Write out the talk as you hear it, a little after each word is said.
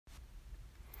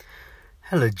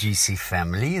Hello GC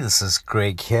family, this is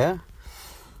Greg here.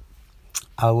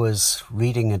 I was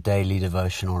reading a daily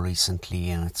devotional recently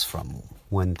and it's from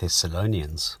 1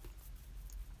 Thessalonians.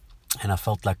 And I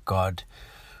felt like God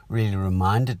really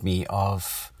reminded me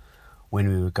of when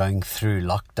we were going through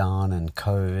lockdown and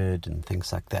COVID and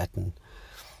things like that. And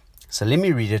so let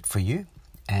me read it for you.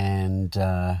 And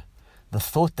the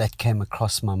thought that came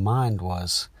across my mind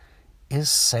was, is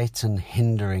Satan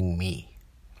hindering me?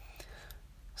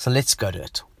 So let's go to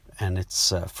it. And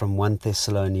it's from 1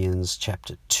 Thessalonians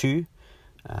chapter 2,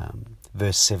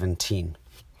 verse 17.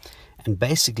 And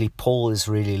basically Paul is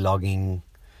really longing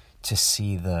to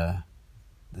see the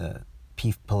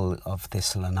people of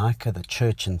Thessalonica, the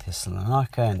church in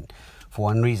Thessalonica, and for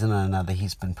one reason or another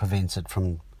he's been prevented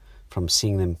from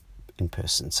seeing them in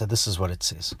person. So this is what it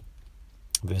says,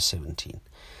 verse 17.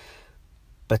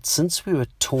 But since we were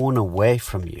torn away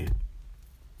from you,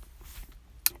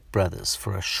 brothers,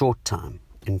 for a short time,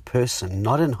 in person,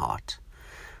 not in heart,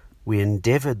 we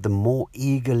endeavored the more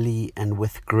eagerly and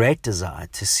with great desire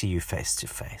to see you face to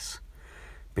face,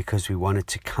 because we wanted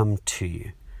to come to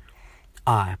you,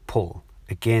 I, Paul,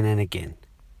 again and again.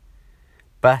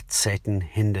 But Satan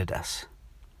hindered us.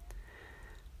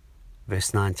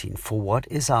 Verse 19, for what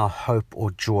is our hope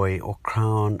or joy or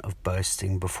crown of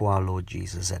boasting before our Lord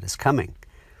Jesus at his coming?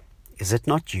 Is it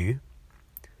not you?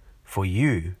 For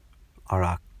you are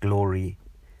our glory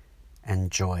and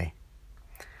joy.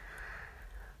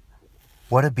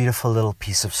 What a beautiful little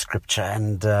piece of scripture.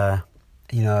 And, I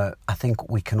think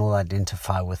we can all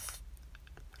identify with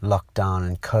lockdown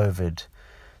and COVID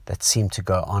that seemed to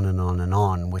go on and on and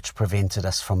on, which prevented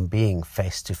us from being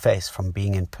face to face, from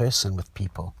being in person with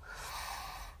people.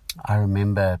 I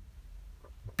remember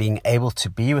being able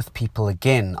to be with people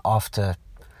again after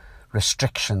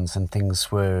restrictions and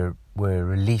things were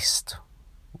released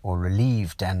or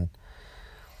relieved, and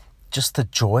just the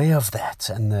joy of that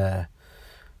and the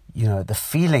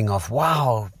feeling of,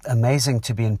 wow, amazing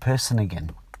to be in person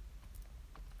again.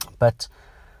 But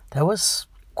that was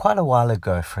quite a while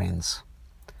ago, friends.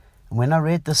 And when I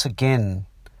read this again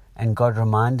and God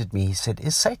reminded me, he said,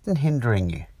 is Satan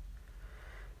hindering you?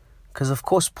 Because of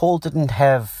course Paul didn't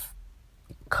have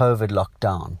COVID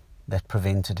lockdown that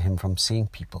prevented him from seeing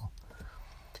people.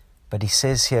 But he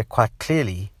says here quite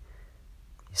clearly,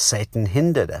 Satan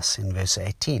hindered us in verse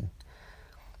 18.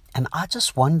 And I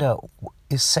just wonder,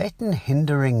 is Satan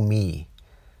hindering me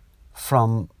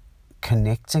from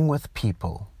connecting with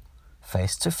people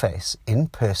face to face, in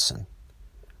person,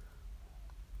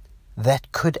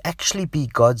 that could actually be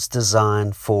God's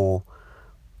design for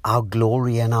our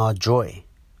glory and our joy?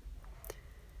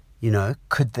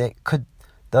 Could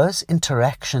those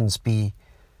interactions be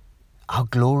our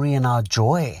glory and our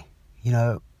joy?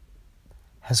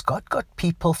 Has God got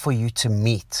people for you to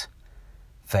meet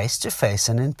face to face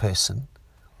and in person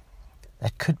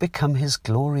that could become his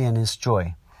glory and his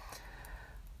joy?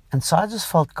 And so I just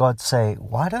felt God say,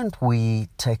 why don't we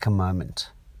take a moment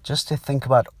just to think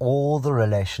about all the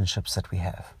relationships that we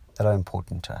have that are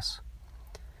important to us.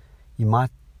 You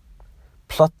might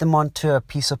plot them onto a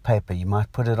piece of paper. You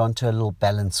might put it onto a little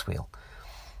balance wheel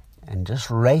and just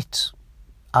rate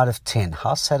out of 10,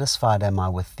 how satisfied am I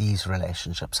with these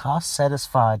relationships? How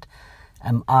satisfied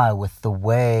am I with the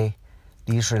way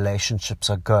these relationships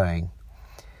are going?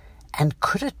 And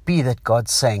could it be that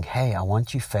God's saying, hey, I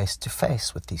want you face to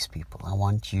face with these people. I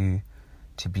want you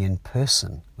to be in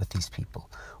person with these people.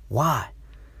 Why?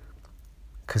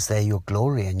 Because they're your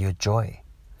glory and your joy.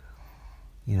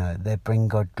 They bring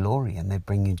God glory and they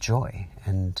bring you joy.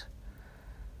 And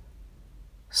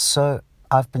so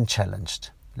I've been challenged.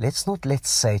 Let's not let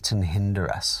Satan hinder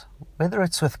us, whether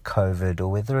it's with COVID or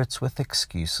whether it's with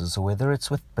excuses or whether it's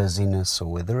with busyness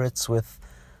or whether it's with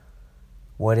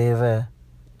whatever, ...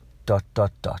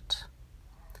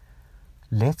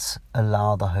 Let's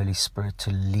allow the Holy Spirit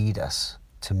to lead us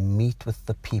to meet with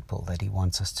the people that he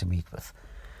wants us to meet with,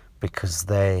 because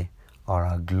they are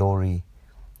our glory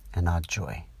and our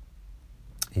joy.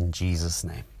 In Jesus'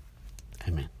 name,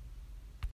 amen.